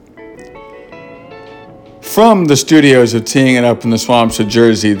From the studios of Teeing It Up in the Swamps of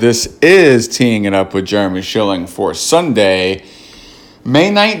Jersey, this is Teeing It Up with Jeremy Schilling for Sunday, May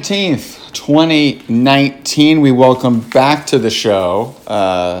 19th, 2019. We welcome back to the show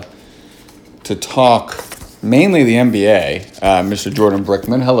to talk mainly the NBA, Mr. Jordan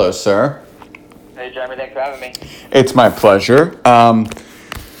Brickman. Hello, sir. Hey, Jeremy, thanks for having me. It's my pleasure.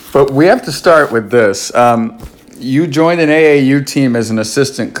 But we have to start with this. You joined an AAU team as an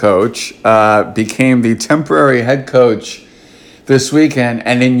assistant coach, became the temporary head coach this weekend,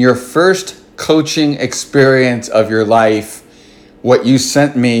 and in your first coaching experience of your life, what you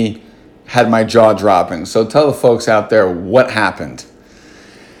sent me had my jaw dropping. So tell the folks out there what happened.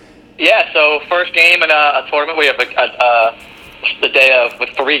 Yeah, so first game in a tournament, we have the day of with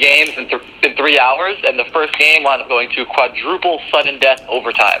 3 games in 3 hours, and the first game wound up going to quadruple sudden death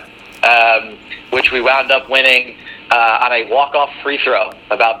overtime. Which we wound up winning on a walk-off free throw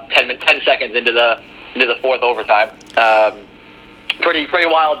about 10 seconds into the fourth overtime. Pretty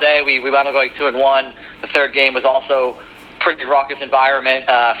wild day. We wound up going 2-1. The third game was also pretty raucous environment.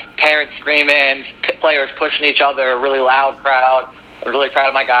 Parents screaming, players pushing each other, a really loud crowd. I'm really proud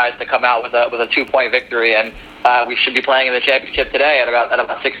of my guys to come out with a 2-point victory, and we should be playing in the championship today at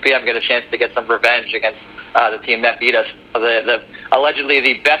about 6 p.m. Get a chance to get some revenge against the team that beat us. Allegedly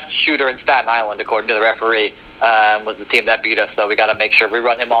the best shooter in Staten Island, according to the referee, was the team that beat us. So we got to make sure we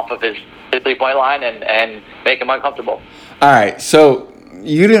run him off of his 3-point line and make him uncomfortable. All right, so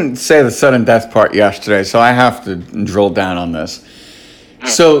you didn't say the sudden death part yesterday, so I have to drill down on this.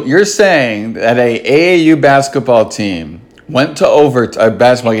 So you're saying that a AAU basketball team went to a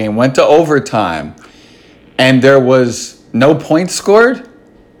basketball game went to overtime, and there was no points scored?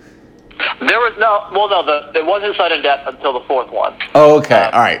 There wasn't sudden death until the fourth one. Oh, okay.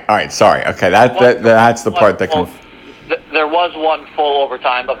 All right. Sorry. Okay, that's the part that there was one full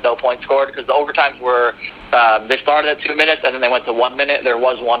overtime of no points scored, because the overtimes were they started at 2 minutes and then they went to 1 minute. There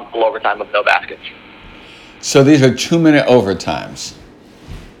was one full overtime of no baskets. So these are 2-minute overtimes.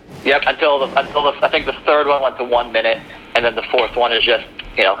 Yep. Until I think the third one went to 1 minute, and then the fourth one is just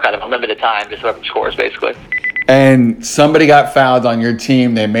kind of a limited time, just whoever scores basically. And somebody got fouled on your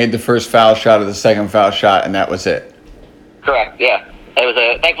team. They made the first foul shot or the second foul shot, and that was it. Correct. Yeah. It was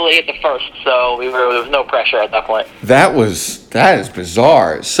thankfully hit the first, so there was no pressure at that point. That is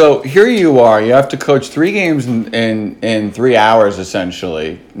bizarre. So here you are. You have to coach 3 games in 3 hours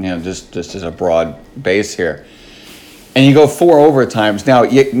essentially. Just as a broad base here, and you go 4 overtimes.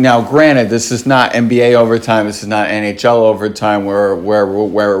 Now, granted, this is not NBA overtime. This is not NHL overtime where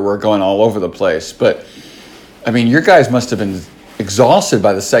we're going all over the place, but. I mean, your guys must have been exhausted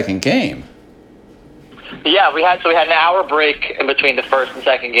by the second game. Yeah, we had an hour break in between the first and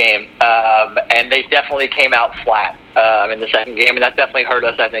second game, and they definitely came out flat in the second game, and that definitely hurt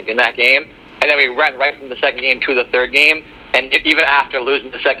us, I think, in that game. And then we went right from the second game to the third game, and even after losing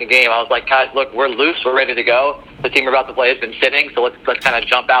the second game, I was like, guys, look, we're loose, we're ready to go. The team we're about to play has been sitting, so let's kind of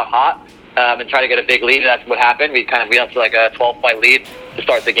jump out hot and try to get a big lead, and that's what happened. We went up to like a 12-point lead to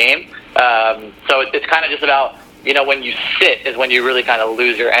start the game. So it's kind of just about, when you sit is when you really kind of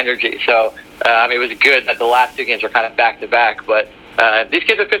lose your energy. So, it was good that the last 2 games were kind of back-to-back, but these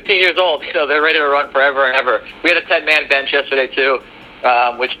kids are 15 years old, they're ready to run forever and ever. We had a 10-man bench yesterday too,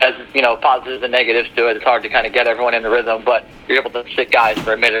 which has, positives and negatives to it. It's hard to kind of get everyone in the rhythm, but you're able to sit guys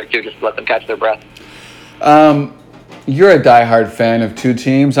for a minute or two just to let them catch their breath. You're a diehard fan of 2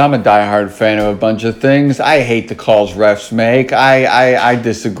 teams. I'm a diehard fan of a bunch of things. I hate the calls refs make. I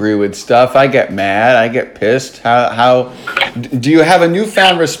disagree with stuff. I get mad. I get pissed. How do you have a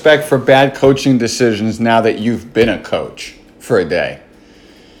newfound respect for bad coaching decisions now that you've been a coach for a day?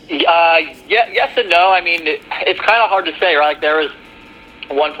 Yes and no. I mean, it's kind of hard to say, right? Like, there was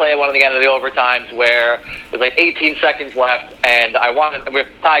one play at one of the end of the overtimes where it was like 18 seconds left, and we're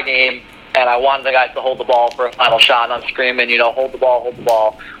tie game. And I wanted the guys to hold the ball for a final shot, and I'm screaming, hold the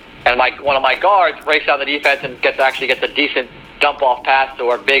ball. And one of my guards breaks down the defense and gets a decent dump-off pass to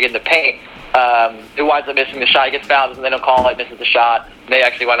our big in the paint, who winds up missing the shot. He gets fouled, and they don't call it, misses the shot. And they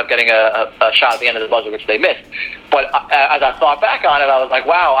actually wind up getting a shot at the end of the buzzer, which they missed. But as I thought back on it, I was like,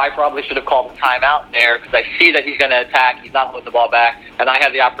 wow, I probably should have called a timeout there, because I see that he's going to attack. He's not holding the ball back, and I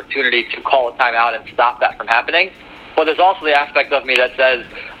had the opportunity to call a timeout and stop that from happening. But there's also the aspect of me that says,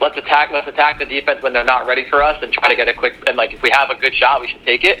 let's attack the defense when they're not ready for us, and try to get a quick, and if we have a good shot, we should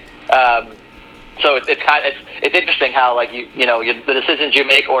take it. So it's interesting how the decisions you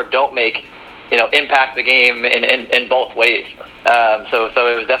make or don't make, impact the game in both ways. So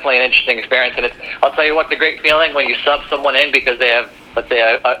it was definitely an interesting experience, and I'll tell you what, the great feeling when you sub someone in because they have, let's say,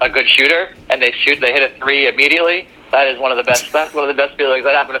 a good shooter, and they hit a 3 immediately. That is one of the best feelings.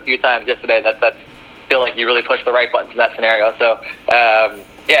 That happened a few times yesterday. feel like you really push the right buttons in that scenario. So,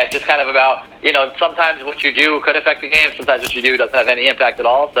 yeah, it's just kind of about, sometimes what you do could affect the game. Sometimes what you do doesn't have any impact at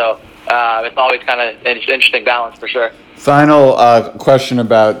all. So it's always kind of an interesting balance for sure. Final question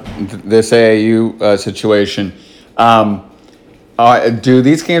about this AAU situation. Do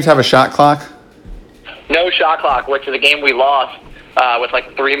these games have a shot clock? No shot clock, which is a game we lost with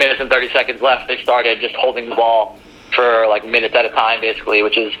like 3 minutes and 30 seconds left. They started just holding the ball for like minutes at a time, basically,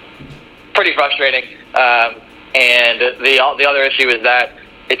 which is pretty frustrating. And the other issue is that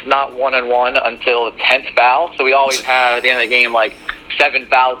it's not 1-on-1 until the 10th foul. So we always have at the end of the game like 7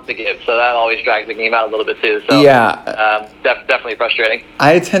 fouls to give. So that always drags the game out a little bit too. So yeah, definitely frustrating.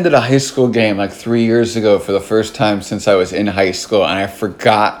 I attended a high school game like 3 years ago for the first time since I was in high school, and I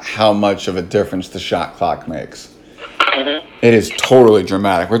forgot how much of a difference the shot clock makes. Mm-hmm. It is totally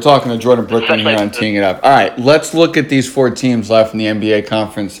dramatic. We're talking to Jordan Brickman here on Teeing It Up. All right, let's look at these 4 teams left in the NBA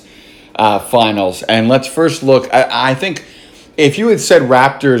Conference Finals. And let's first look, I think if you had said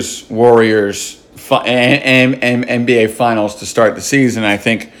Raptors, Warriors, and NBA Finals to start the season, I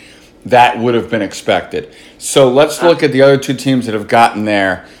think that would have been expected. So let's look at the other 2 teams that have gotten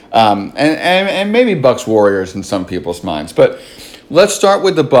there, and maybe Bucks Warriors in some people's minds. But let's start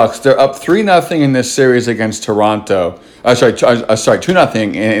with the Bucks. They're up 3-0 in this series against Toronto.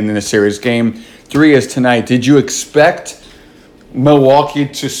 2-0 in this series. Game 3 is tonight. Did you expect Milwaukee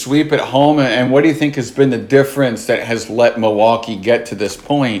to sweep at home, and what do you think has been the difference that has let Milwaukee get to this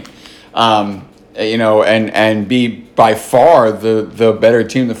point? And be by far the better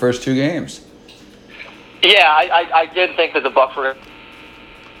team the first 2 games. Yeah, I did think that the Bucks were going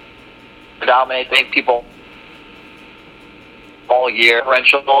to dominate. I think people all year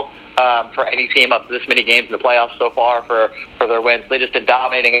differential for any team up to this many games in the playoffs so far for their wins. They just been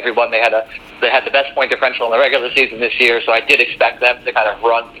dominating everyone. They had the best point differential in the regular season this year, so I did expect them to kind of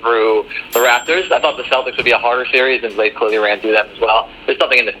run through the Raptors. I thought the Celtics would be a harder series, and they clearly ran through them as well. There's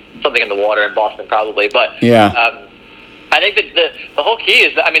something in the water in Boston probably, but yeah. I think that the whole key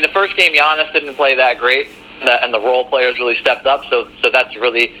is, the first game Giannis didn't play that great, and the role players really stepped up, so that's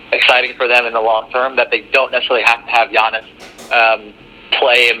really exciting for them in the long term, that they don't necessarily have to have Giannis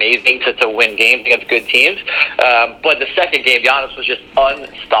play amazing to win games against good teams. But the second game, Giannis was just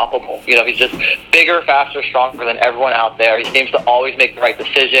unstoppable. He's just bigger, faster, stronger than everyone out there. He seems to always make the right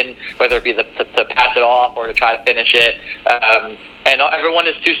decision, whether it be to pass it off or to try to finish it. And everyone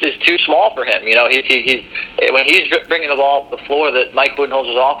is too small for him. He's when he's bringing the ball to the floor, that Mike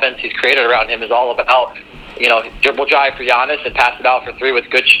Budenholzer's offense he's created around him is all about dribble drive for Giannis and pass it out for 3 with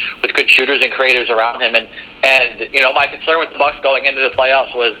good shooters and creators around him. And my concern with the Bucks going into the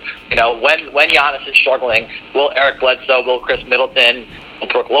playoffs was, when Giannis is struggling, will Eric Bledsoe, will Chris Middleton, will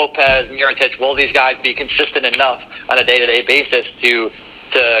Brook Lopez, Mirotic, will these guys be consistent enough on a day-to-day basis to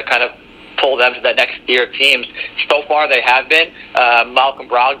kind of pull them to that next tier of teams? So far they have been. Malcolm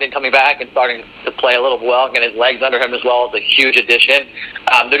Brogdon coming back and starting to play a little well and get his legs under him as well is a huge addition.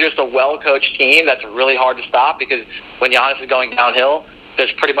 They're just a well-coached team that's really hard to stop, because when Giannis is going downhill,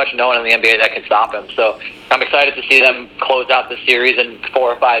 there's pretty much no one in the NBA that can stop him. So I'm excited to see them close out the series in 4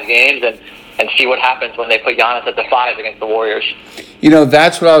 or 5 games and see what happens when they put Giannis at the 5 against the Warriors.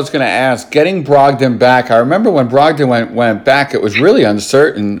 That's what I was going to ask. Getting Brogdon back, I remember when Brogdon went back, it was really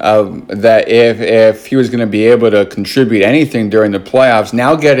uncertain that if he was going to be able to contribute anything during the playoffs.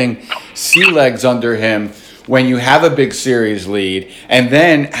 Now getting sea legs under him when you have a big series lead, and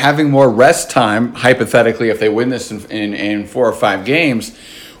then having more rest time, hypothetically, if they win this in 4 or 5 games,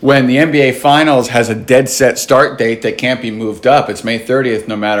 when the NBA Finals has a dead set start date that can't be moved up. It's May 30th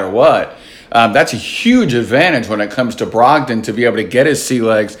no matter what. That's a huge advantage when it comes to Brogdon to be able to get his sea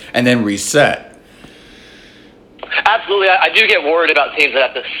legs and then reset. Absolutely. I do get worried about teams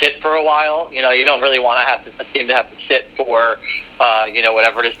that have to sit for a while. You don't really want a team to have to sit for,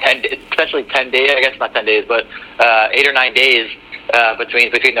 whatever it is, 10, especially 10 days, I guess not 10 days, but 8 or 9 days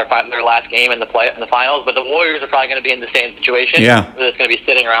between their last game and the finals. But the Warriors are probably going to be in the same situation. Yeah. They're just going to be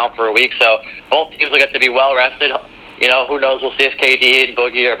sitting around for a week. So both teams will get to be well rested. Who knows? We'll see if KD and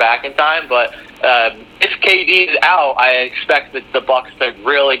Boogie are back in time. But if KD is out, I expect the Bucks to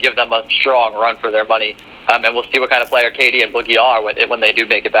really give them a strong run for their money. And we'll see what kind of player KD and Boogie are when they do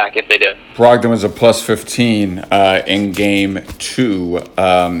make it back, if they do. Brogdon was a plus 15 in Game 2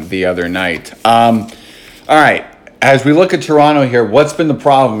 the other night. All right. As we look at Toronto here, what's been the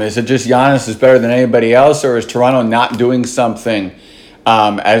problem? Is it just Giannis is better than anybody else, or is Toronto not doing something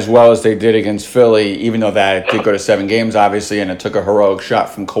as well as they did against Philly, even though that did go to 7 games, obviously, and it took a heroic shot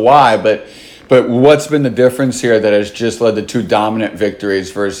from Kawhi? But what's been the difference here that has just led to 2 dominant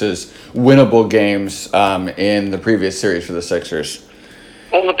victories versus winnable games in the previous series for the Sixers?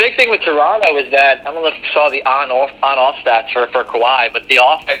 Well, the big thing with Toronto is that I don't know if you saw the on-off stats for Kawhi, but the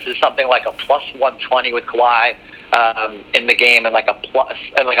offense is something like a plus 120 with Kawhi in the game, and like a plus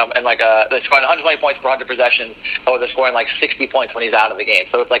and they're scoring 120 points per 100 possessions, or they're scoring like 60 points when he's out of the game.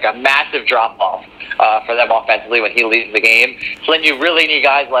 So it's like a massive drop off for them offensively when he leaves the game. So then you really need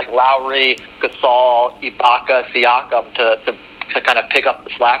guys like Lowry, Gasol, Ibaka, Siakam to kind of pick up the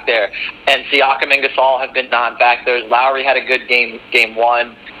slack there. And Siakam and Gasol have been non-factors. Lowry had a good game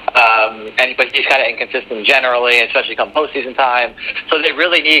one, but he's kind of inconsistent generally, especially come postseason time. So they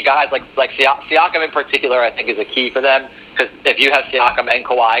really need guys like Siakam in particular, I think, is a key for them, because if you have Siakam and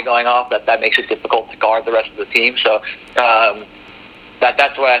Kawhi going off, that makes it difficult to guard the rest of the team. So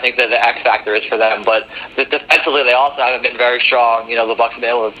that's what I think that the X factor is for them. But defensively, they also haven't been very strong. You know, the Bucks have been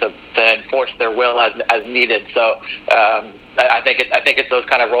able to enforce their will as needed. So I think it's those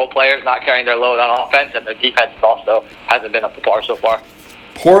kind of role players not carrying their load on offense, and the defense also hasn't been up to par so far.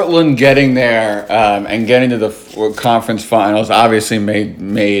 Portland getting there and getting to the conference finals obviously made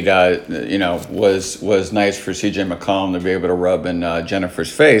was nice for CJ McCollum to be able to rub in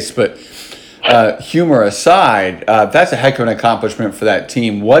Jennifer's face, but. Humor aside, that's a heck of an accomplishment for that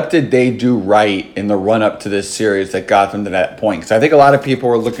team. What did they do right in the run-up to this series that got them to that point? Because I think a lot of people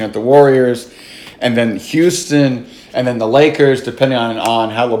were looking at the Warriors and then Houston and then the Lakers, depending on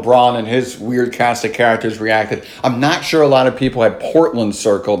how LeBron and his weird cast of characters reacted. I'm not sure a lot of people had Portland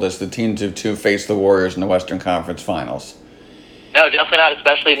circled as the team to face the Warriors in the Western Conference Finals. No, definitely not,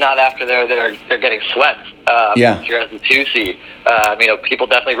 especially not after they're getting swept here as the 2 seed. People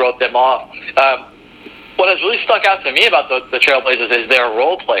definitely wrote them off. What has really stuck out to me about the Trailblazers is their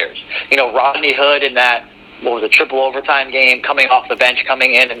role players. You know, Rodney Hood in that, triple overtime game, coming off the bench,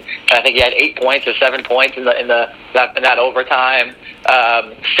 coming in, and I think he had 8 points or 7 points in that overtime.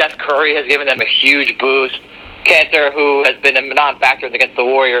 Seth Curry has given them a huge boost. Cantor, who has been a non-factor against the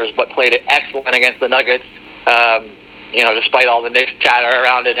Warriors, but played it excellent against the Nuggets. Despite all the Knicks chatter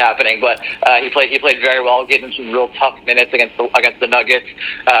around it happening, but he played very well, getting some real tough minutes against the Nuggets.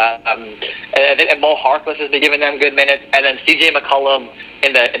 And Mo Harkless has been giving them good minutes, and then CJ McCollum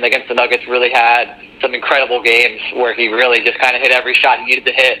against the Nuggets really had some incredible games where he really just kind of hit every shot he needed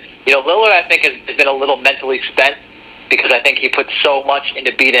to hit. You know, Lillard, I think, has been a little mentally spent, because I think he put so much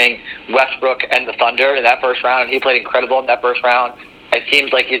into beating Westbrook and the Thunder in that first round, and he played incredible in that first round. It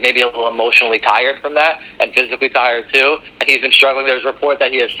seems like he's maybe a little emotionally tired from that, and physically tired too. And he's been struggling. There's a report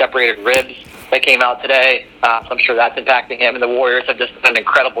that he has separated ribs that came out today. So I'm sure that's impacting him. And the Warriors have just done an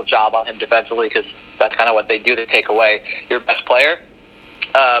incredible job on him defensively, because that's kind of what they do to take away your best player.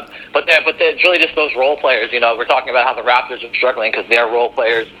 But it's really just those role players. You know, we're talking about how the Raptors are struggling because their role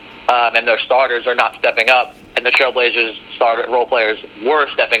players and their starters are not stepping up. And the Trailblazers' role players were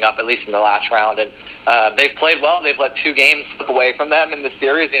stepping up, at least in the last round. And they've played well. They've let 2 games slip away from them in the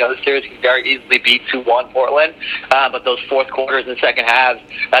series. You know, the series can very easily beat 2-1 Portland. But those fourth quarters and second halves,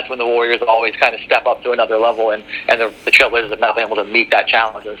 that's when the Warriors always kind of step up to another level. And the Trailblazers have not been able to meet that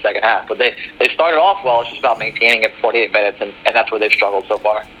challenge in the second half. But they started off well. It's just about maintaining it for 48 minutes, and that's where they've struggled so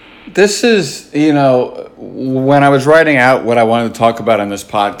far. This is, when I was writing out what I wanted to talk about on this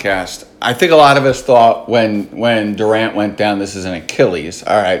podcast, I think a lot of us thought when Durant went down, this is an Achilles.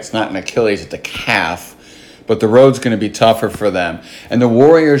 All right, it's not an Achilles, it's a calf, but the road's going to be tougher for them. And the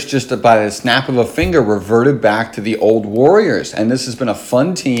Warriors, just by the snap of a finger, reverted back to the old Warriors. And this has been a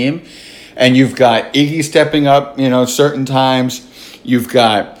fun team. And you've got Iggy stepping up, certain times. You've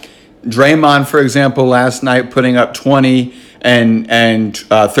got Draymond, for example, last night putting up 20 and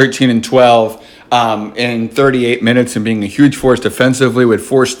 13 and 12 in 38 minutes and being a huge force defensively with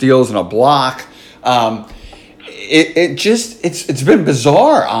 4 steals and a block. It's been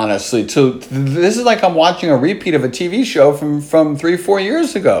bizarre, honestly. This is like I'm watching a repeat of a TV show from 3-4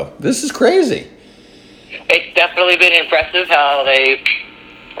 years ago. This is crazy. It's definitely been impressive how they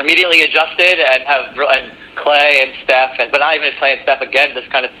immediately adjusted and Clay and Steph, but not even Clay and Steph, again, this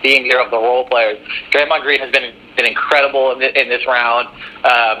kind of theme here of the role players. Draymond Green has been incredible in this round.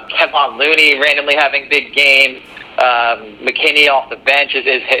 Kevon Looney randomly having big games. McKinney off the bench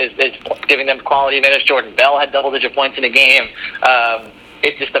is giving them quality minutes. Jordan Bell had double-digit points in a game.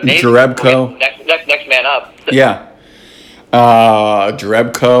 It's just amazing. Jerebko. Next man up. Yeah.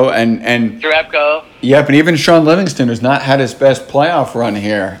 Jerebko and Jerebko. Yep, and even Sean Livingston, who's not had his best playoff run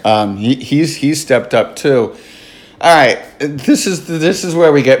here, he's stepped up too. All right, this is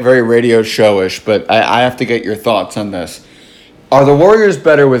where we get very radio showish, but I have to get your thoughts on this. Are the Warriors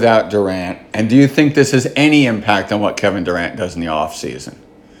better without Durant, and do you think this has any impact on what Kevin Durant does in the offseason?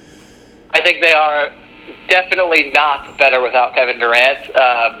 I think they are definitely not better without Kevin Durant.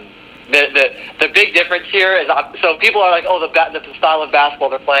 the big difference here is, so people are like, oh, the style of basketball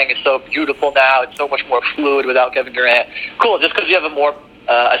they're playing is so beautiful now. It's so much more fluid without Kevin Durant. Cool, just because you have a more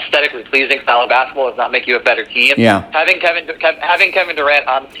aesthetically pleasing style of basketball does not make you a better team. Yeah. Having Kevin Durant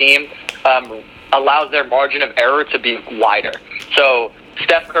on the team allows their margin of error to be wider. So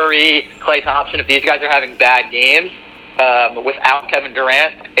Steph Curry, Klay Thompson, if these guys are having bad games without Kevin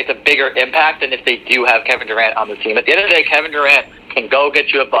Durant, it's a bigger impact than if they do have Kevin Durant on the team. At the end of the day, Kevin Durant can go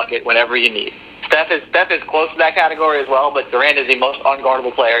get you a bucket whenever you need. Steph is close to that category as well, but Durant is the most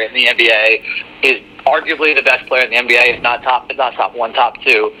unguardable player in the NBA. Is arguably the best player in the NBA. It's not top one, top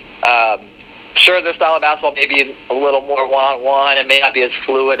two. Sure, their style of basketball may be a little more one-on-one and may not be as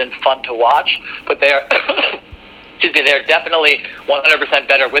fluid and fun to watch, but they are they're definitely 100%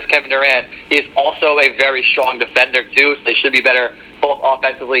 better with Kevin Durant. He's also a very strong defender, too, so they should be better both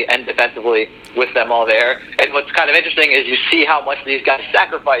offensively and defensively with them all there. And what's kind of interesting is you see how much these guys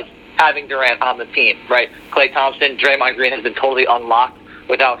sacrifice having Durant on the team, right? Klay Thompson, Draymond Green has been totally unlocked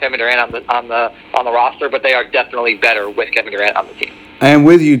without Kevin Durant on the roster, but they are definitely better with Kevin Durant on the team. I am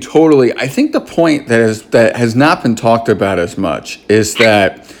with you totally. I think the point that has not been talked about as much is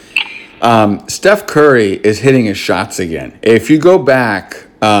that Steph Curry is hitting his shots again. If you go back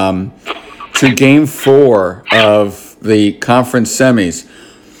to Game 4 of the conference semis,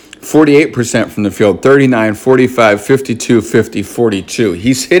 48% from the field, 39, 45, 52, 50, 42.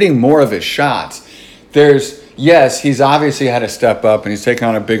 He's hitting more of his shots. Yes, he's obviously had to step up, and he's taken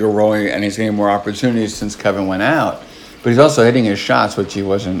on a bigger role, and he's getting more opportunities since Kevin went out. But he's also hitting his shots, which he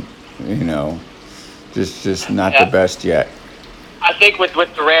wasn't, just not the best yet. I think with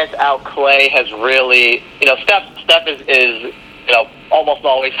Durant out, Klay has really, Steph is almost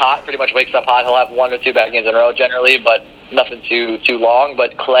always hot. Pretty much wakes up hot. He'll have 1 or 2 bad games in a row generally, but nothing too long.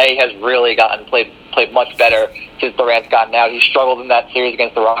 But Klay has really played much better since Durant's gotten out. He struggled in that series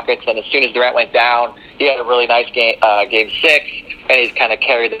against the Rockets, and as soon as Durant went down, he had a really nice game 6, and he's kind of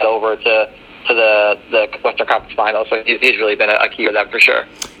carried that over to the Western Conference Finals. So he's really been a key to them for sure.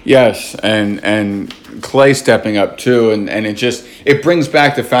 Yes, and Klay stepping up too, and it brings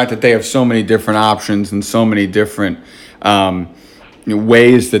back the fact that they have so many different options and so many different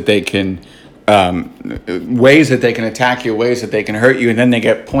ways that they can attack you, ways that they can hurt you, and then they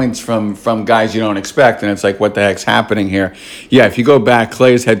get points from guys you don't expect, and it's like, what the heck's happening here? Yeah, if you go back,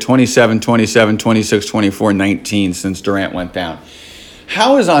 Klay's had 27, 27, 26, 24, 19 since Durant went down.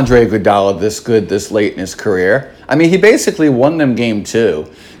 How is Andre Iguodala this good this late in his career? I mean, he basically won them Game 2.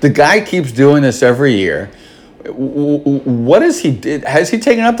 The guy keeps doing this every year. What has he did? Has he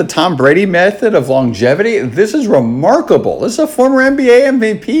taken up the Tom Brady method of longevity? This is remarkable. This is a former NBA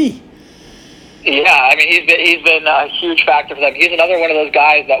MVP. Yeah, I mean, he's been a huge factor for them. He's another one of those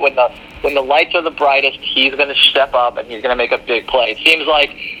guys that when the lights are the brightest, he's going to step up and he's going to make a big play. It seems like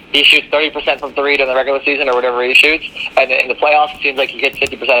he shoots 30% from 3 during the regular season or whatever he shoots, and in the playoffs, it seems like he hits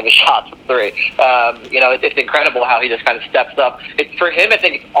 50% of his shots from 3. It's incredible how he just kind of steps up. For him, I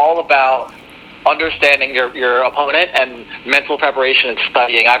think it's all about understanding your opponent and mental preparation and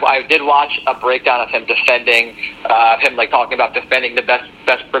studying. I did watch a breakdown of him defending, talking about defending the best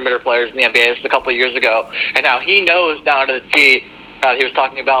perimeter players in the NBA. This was a couple of years ago, and now he knows down to the T. He was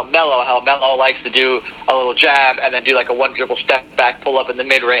talking about Melo, how Melo likes to do a little jab and then do like a one dribble step back pull up in the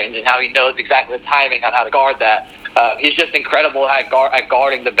mid range, and how he knows exactly the timing on how to guard that. He's just incredible at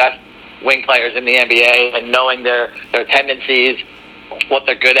guarding the best wing players in the NBA and knowing their tendencies, what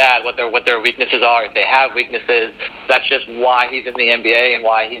they're good at, what their weaknesses are. If they have weaknesses, that's just why he's in the NBA and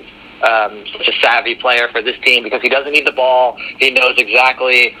why he's such a savvy player for this team, because he doesn't need the ball. He knows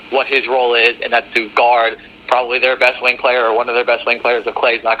exactly what his role is, and that's to guard probably their best wing player or one of their best wing players. If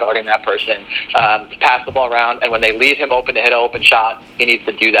Klay's not guarding that person, to pass the ball around, and when they leave him open to hit an open shot, he needs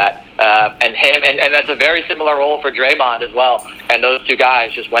to do that. And that's a very similar role for Draymond as well. And those two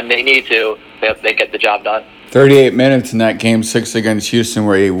guys, just when they need to, they get the job done. 38 minutes in that Game 6 against Houston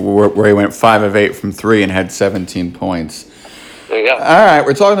where he went 5 of 8 from 3 and had 17 points. There you go. All right,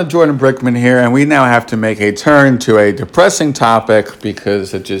 we're talking to Jordan Brickman here, and we now have to make a turn to a depressing topic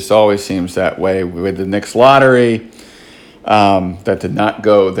because it just always seems that way with the Knicks lottery. That did not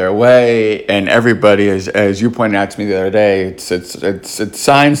go their way, and everybody, as you pointed out to me the other day, it's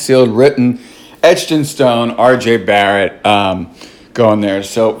signed, sealed, written, etched in stone. R.J. Barrett going there.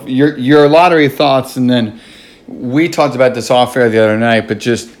 So your lottery thoughts, and then we talked about this off air the other night, but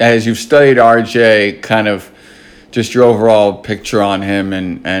just as you've studied R.J., kind of just your overall picture on him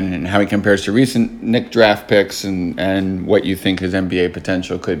and how he compares to recent Knicks draft picks and what you think his NBA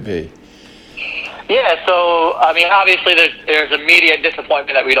potential could be. Yeah, so, I mean, obviously there's immediate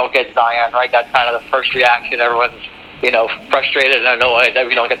disappointment that we don't get Zion, right? That's kind of the first reaction. Everyone's frustrated and annoyed that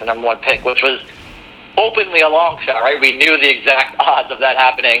we don't get the number one pick, which was openly a long shot, right? We knew the exact odds of that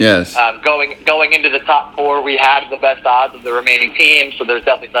happening. Yes. Going into the top 4, we had the best odds of the remaining teams, so there's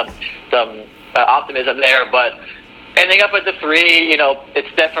definitely some optimism there. But ending up at the 3,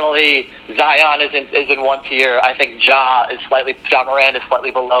 it's definitely Zion is in one tier. I think Ja Morant is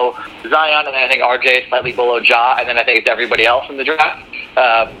slightly below Zion, and I think RJ is slightly below Ja, and then I think it's everybody else in the draft.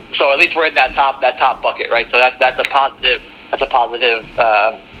 So at least we're in that top bucket, right? So that's a positive. That's a positive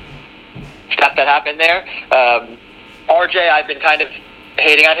step that happened there. RJ, I've been kind of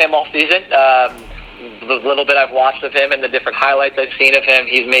hating on him all season. The little bit I've watched of him and the different highlights I've seen of him,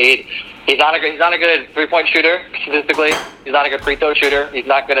 he's not a good 3-point shooter statistically. He's not a good free throw shooter. He's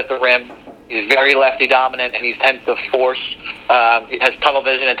not good at the rim. He's very lefty dominant, and he tends to force. He has tunnel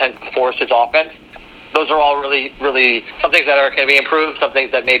vision and tends to force his offense. Those are all really, really some things that can be improved, some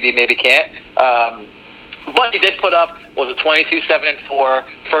things that maybe can't. But he did put up, was a 22, 7, and 4,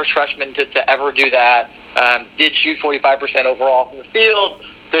 first freshman to ever do that. Did shoot 45% overall from the field.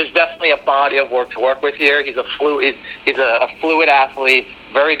 There's definitely a body of work to work with here. He's a fluid athlete,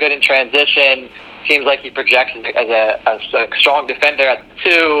 very good in transition. Seems like he projects as a strong defender at the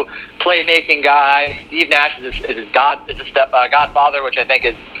 2, playmaking guy. Steve Nash is his godfather, which I think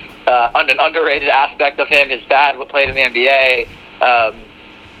is an underrated aspect of him. His dad played in the NBA, and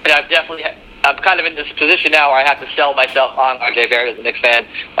I'm kind of in this position now where I have to sell myself on RJ Barrett as a Knicks fan.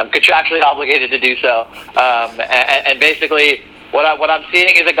 I'm contractually obligated to do so. And basically, what I'm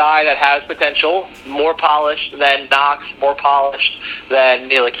seeing is a guy that has potential, more polished than Knox, more polished than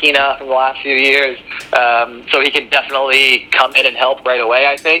Ntilikina from the last few years. So he can definitely come in and help right away,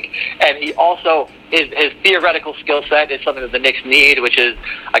 I think. And he also, his theoretical skill set is something that the Knicks need, which is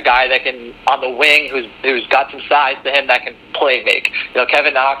a guy that can, on the wing, who's got some size to him that can play make.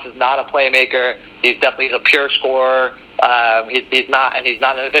 Kevin Knox is not a playmaker. He's definitely a pure scorer. He's not an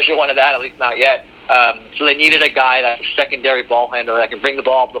efficient one of that, at least not yet. So they needed a guy that's a secondary ball handler that can bring the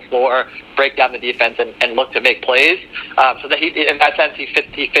ball up the floor, break down the defense, and look to make plays. So that in that sense, he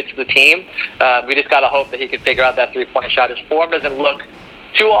fits the team. We just got to hope that he can figure out that 3-point shot. His form doesn't look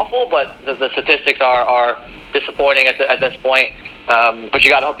too awful, but the statistics are disappointing at this point. But you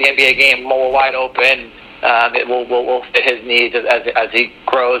got to hope the NBA game more wide open. It will fit his needs as he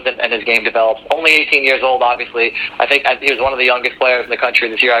grows and his game develops. Only 18 years old, obviously. I think he was one of the youngest players in the country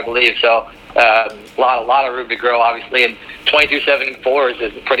this year, I believe. So a lot of room to grow, obviously. And 22, 7, and 4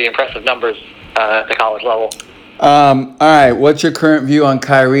 is pretty impressive numbers at the college level. All right, what's your current view on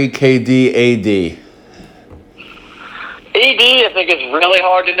Kyrie, KD, AD? AD, I think it's really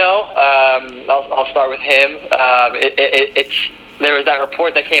hard to know. I'll start with him. There was that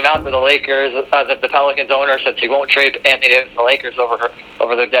report that came out to the Lakers that the Pelicans owner said he won't trade Anthony Davis to the Lakers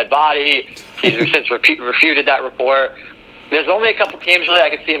over their dead body. He's since refuted that report. There's only a couple teams really I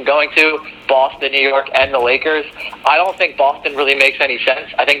could see him going to, Boston, New York, and the Lakers. I don't think Boston really makes any sense.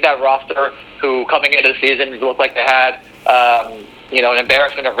 I think that roster, who coming into the season looked like they had an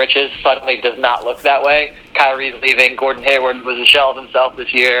embarrassment of riches, suddenly does not look that way. Kyrie's leaving. Gordon Hayward was a shell of himself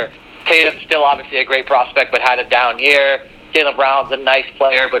this year. Tatum's still obviously a great prospect, but had a down year. Jaylen Brown's a nice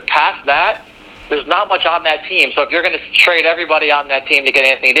player, but past that, there's not much on that team. So if you're going to trade everybody on that team to get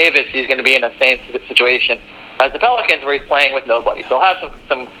Anthony Davis, he's going to be in the same situation as the Pelicans, where he's playing with nobody. So he'll have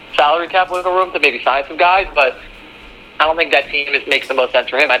some salary cap wiggle room to maybe sign some guys, but I don't think that team makes the most sense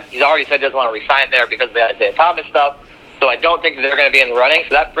for him. He's already said he doesn't want to resign there because of the Isaiah Thomas stuff. So I don't think that they're going to be in the running.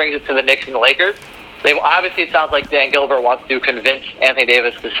 So that brings it to the Knicks and the Lakers. Obviously, it sounds like Dan Gilbert wants to convince Anthony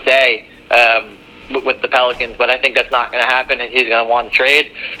Davis to stay with the Pelicans, but I think that's not going to happen, and he's going to want to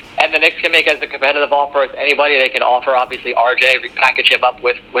trade. And the Knicks can make as a competitive offer as anybody. They can offer, obviously, RJ, repackage him up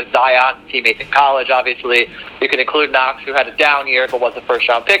with Zion, teammates in college, obviously. You can include Knox, who had a down year but was a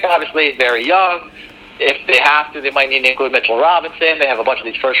first-round pick, obviously. He's very young. If they have to, they might need to include Mitchell Robinson. They have a bunch of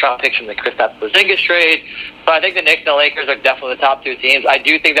these first-round picks from the Kristaps Porzingis trade. So I think the Knicks and the Lakers are definitely the top 2 teams. I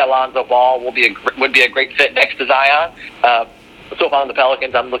do think that Lonzo Ball would be a great fit next to Zion. So if I'm the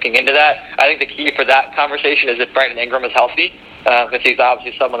Pelicans, I'm looking into that. I think the key for that conversation is if Brandon Ingram is healthy, because he's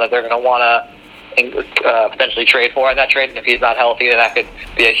obviously someone that they're going to want to potentially trade for in that trade. And if he's not healthy, then that could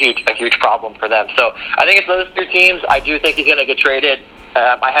be a huge problem for them. So I think it's those 2 teams. I do think he's going to get traded.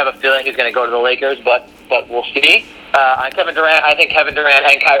 I have a feeling he's going to go to the Lakers, but we'll see. On Kevin Durant, I think Kevin Durant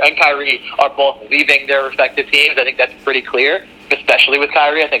and Kyrie are both leaving their respective teams. I think that's pretty clear, especially with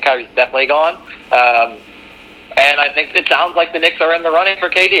Kyrie. I think Kyrie's definitely gone. And I think it sounds like the Knicks are in the running for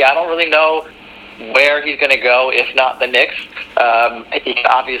KD. I don't really know where he's going to go, if not the Knicks. He can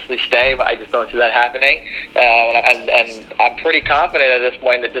obviously stay, but I just don't see that happening. And I'm pretty confident at this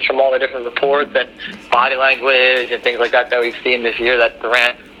point that just from all the different reports and body language and things like that we've seen this year, that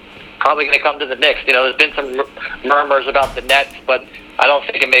Durant probably going to come to the Knicks. There's been some murmurs about the Nets, but I don't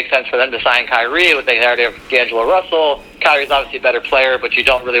think it makes sense for them to sign Kyrie with the narrative of D'Angelo Russell. Kyrie's obviously a better player, but you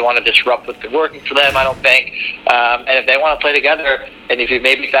don't really want to disrupt what's been working for them, I don't think. And if they want to play together, and if you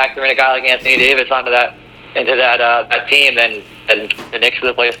maybe factor in a guy like Anthony Davis into that team, then the Knicks are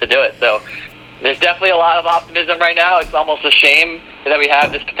the place to do it. So there's definitely a lot of optimism right now. It's almost a shame that we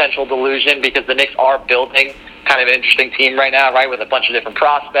have this potential delusion because the Knicks are building kind of an interesting team right now, right, with a bunch of different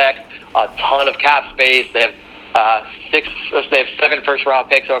prospects, a ton of cap space. They have 7 first-round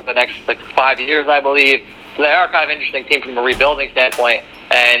picks over the next 5 years, I believe. So they are kind of an interesting team from a rebuilding standpoint.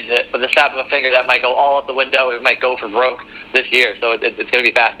 And with the snap of a finger, that might go all out the window. It might go for broke this year. So it's going to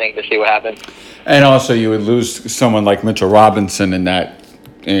be fascinating to see what happens. And also, you would lose someone like Mitchell Robinson in that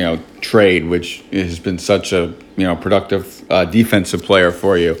trade, which has been such a productive defensive player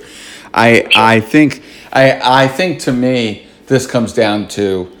for you. I think to me this comes down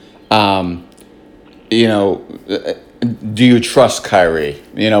to do you trust Kyrie?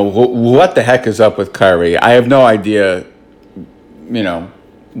 What the heck is up with Kyrie? I have no idea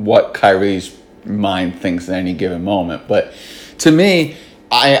what Kyrie's mind thinks at any given moment, but to me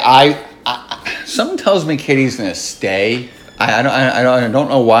I something tells me KD's going to stay. I don't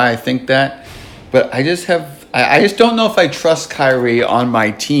know why I think that, but I just don't know if I trust Kyrie on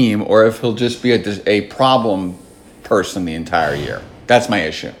my team or if he'll just be a problem person the entire year. That's my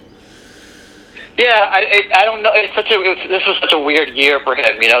issue. Yeah, I don't know. This was such a weird year for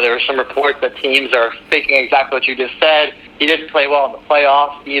him. There were some reports that teams are thinking exactly what you just said. He didn't play well in the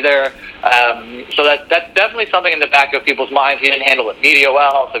playoffs either. So that's definitely something in the back of people's minds. He didn't handle the media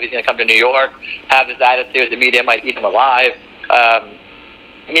well. So if he's going to come to New York, have this attitude, the media might eat him alive.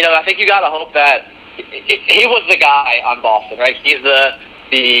 I think you got to hope that he was the guy on Boston, right? He's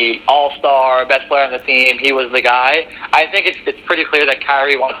the all-star, best player on the team. He was the guy. I think it's pretty clear that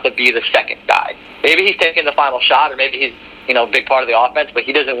Kyrie wants to be the second guy. Maybe he's taking the final shot, or maybe he's a big part of the offense, but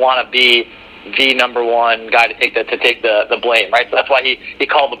he doesn't want to be the number one guy to take the blame, right? So that's why he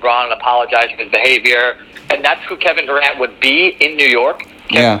called LeBron and apologized for his behavior, and that's who Kevin Durant would be in New York.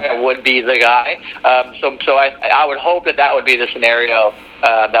 Kevin Durant would be the guy. So I would hope that would be the scenario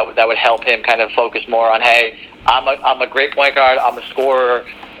that would help him kind of focus more on, hey, I'm a great point guard. I'm a scorer.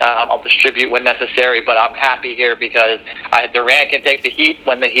 I'll distribute when necessary, but I'm happy here because Durant can take the heat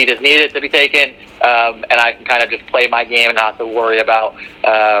when the heat is needed to be taken, and I can kind of just play my game and not have to worry about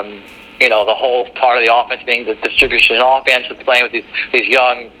the whole part of the offense being the distribution and offense, with playing with these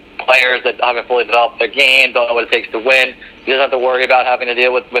young players that haven't fully developed their game, don't know what it takes to win. He doesn't have to worry about having to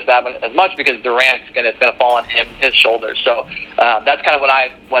deal with that as much because Durant's it's going to fall on his shoulders. So that's kind of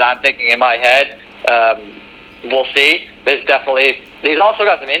what I'm thinking in my head. We'll see. He's also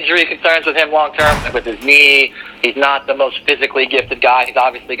got some injury concerns with him long term, with his knee. He's not the most physically gifted guy. He's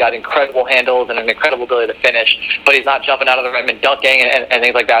obviously got incredible handles and an incredible ability to finish, but he's not jumping out of the rim and dunking and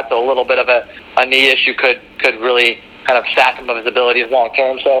things like that. So a little bit of a knee issue could really kind of sap him of his abilities long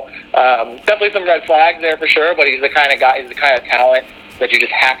term. So definitely some red flags there for sure, but he's the kind of guy, he's the kind of talent that you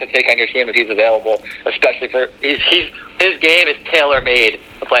just have to take on your team if he's available, especially for his game is tailor-made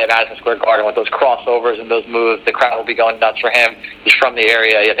to play at Madison Square Garden with those crossovers and those moves. The crowd will be going nuts for him. He's from the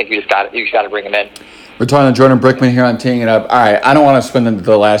area. I think you just got to bring him in. We're talking to Jordan Brickman here on Teeing It Up. All right, I don't want to spend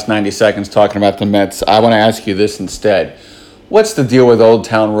the last 90 seconds talking about the Mets. I want to ask you this instead. What's the deal with Old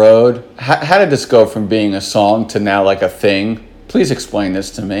Town Road? How did this go from being a song to now like a thing? Please explain this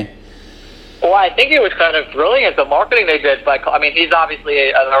to me. Well, I think it was kind of brilliant, the marketing they did. He's obviously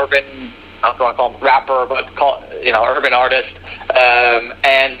an urban, I don't want to call him rapper, but urban artist.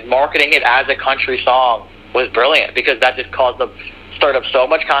 And marketing it as a country song was brilliant because that just stirred up so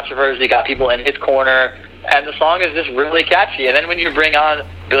much controversy, got people in his corner, and the song is just really catchy. And then when you bring on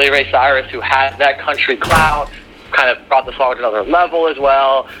Billy Ray Cyrus, who has that country clout, kind of brought the song to another level as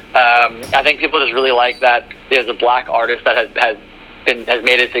well. I think people just really like that there's a black artist that has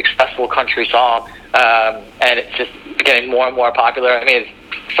made it a successful country song, and it's just getting more and more popular. I mean,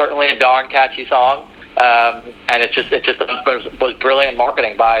 it's certainly a darn catchy song, and it was brilliant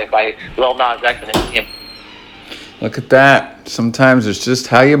marketing by Lil Nas X and his team. Look at that. Sometimes it's just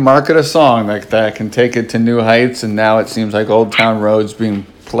how you market a song like that can take it to new heights, and now it seems like Old Town Road's being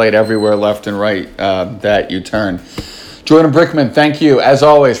played everywhere left and right that you turn. Jordan Brickman, thank you, as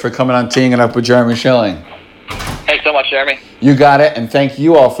always, for coming on Teeing It Up with Jeremy Schilling. Thanks so much, Jeremy. You got it, and thank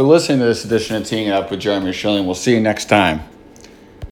you all for listening to this edition of Teeing It Up with Jeremy Schilling. We'll see you next time.